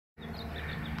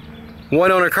One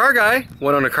Owner Car Guy,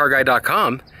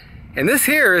 oneownercarguy.com, and this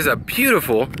here is a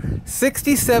beautiful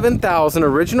 67,000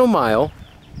 original mile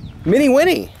Minnie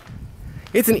Winnie.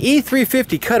 It's an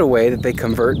E350 cutaway that they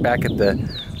convert back at the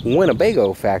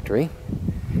Winnebago factory.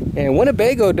 And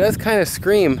Winnebago does kind of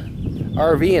scream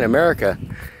RV in America.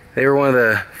 They were one of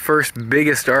the first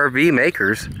biggest RV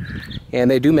makers, and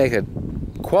they do make a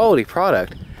quality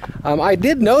product. I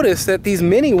did notice that these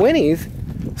Minnie Winnies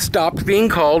stopped being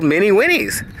called Minnie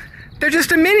Winnies. They're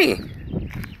just a Mini.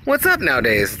 What's up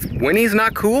nowadays? Winnie's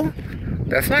not cool?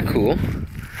 That's not cool.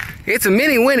 It's a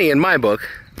Minnie Winnie in my book,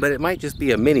 but it might just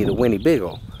be a Mini to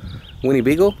Winnebago.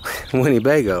 Winnebago?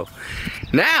 Winnebago.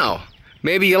 Now,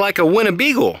 maybe you like a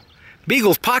Winnebago.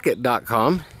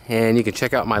 Beaglespocket.com, and you can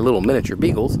check out my little miniature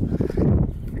beagles.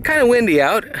 Kind of windy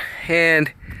out,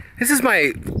 and this is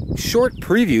my short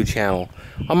preview channel.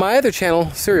 On my other channel,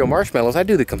 Cereal Marshmallows, I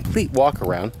do the complete walk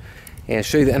around and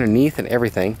show you the underneath and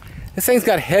everything. This thing's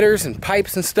got headers and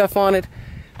pipes and stuff on it.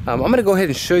 I'm going to go ahead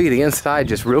and show you the inside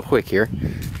just real quick here.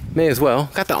 May as well.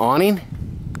 Got the awning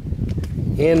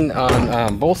in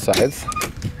on both sides.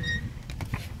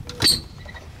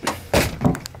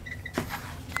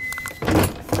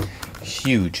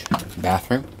 Huge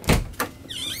bathroom.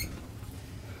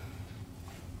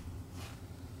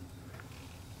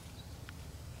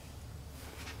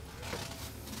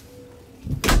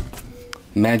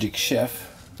 Magic Chef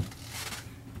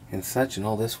and such, and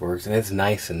all this works, and it's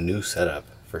nice and new setup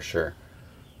for sure.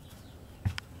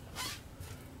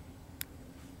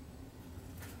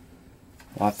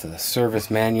 Lots of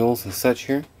service manuals and such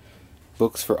here,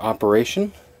 books for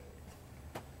operation,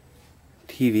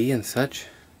 TV and such.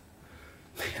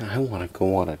 Man, I want to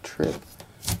go on a trip,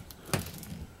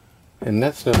 and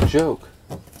that's no joke,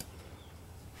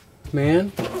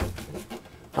 man.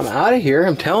 I'm out of here,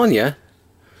 I'm telling you.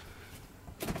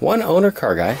 One Owner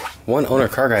Car Guy,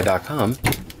 oneownercarguy.com,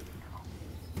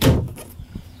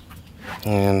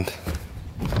 and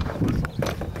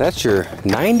that's your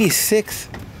 96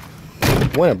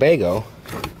 Winnebago.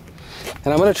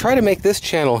 And I'm going to try to make this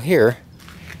channel here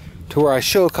to where I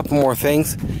show a couple more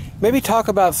things, maybe talk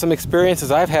about some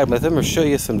experiences I've had with them, or show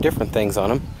you some different things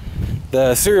on them.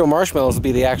 The Cereal Marshmallows will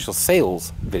be the actual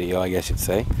sales video, I guess you'd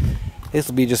say. This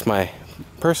will be just my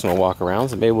personal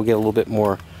walk-arounds, and maybe we'll get a little bit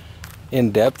more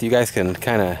in-depth. You guys can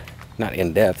kind of, not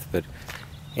in-depth, but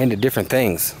into different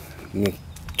things.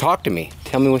 Talk to me.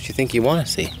 Tell me what you think you want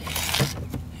to see.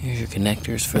 Here's your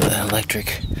connectors for the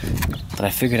electric. But I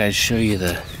figured I'd show you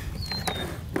the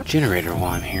generator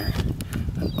while I'm here.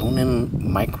 An Onan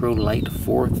Microlight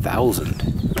 4000.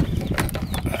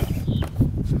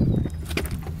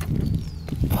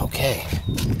 Okay.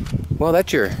 Well,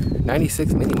 that's your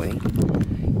 96 Minnie Winnie.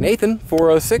 Nathan,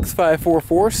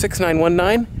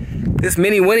 406-544-6919. This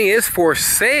Minnie Winnie is for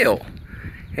sale.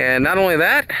 And not only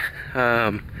that,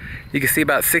 you can see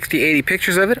about 60-80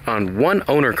 pictures of it on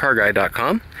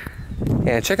oneownercarguy.com.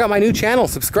 And check out my new channel.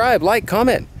 Subscribe, like,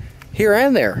 comment, here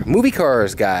and there. Movie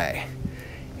Cars Guy.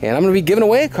 And I'm going to be giving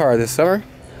away a car this summer.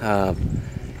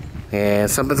 And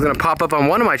something's going to pop up on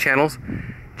one of my channels.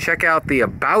 Check out the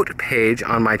About page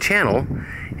on my channel.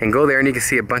 And go there and you can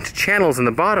see a bunch of channels in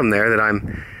the bottom there that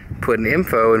I'm putting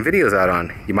info and videos out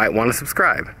on. You might want to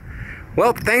subscribe.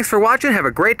 Well, thanks for watching. Have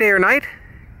a great day or night.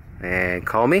 And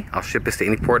call me. I'll ship this to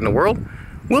any port in the world.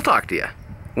 We'll talk to you.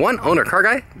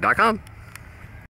 oneownercarguy.com.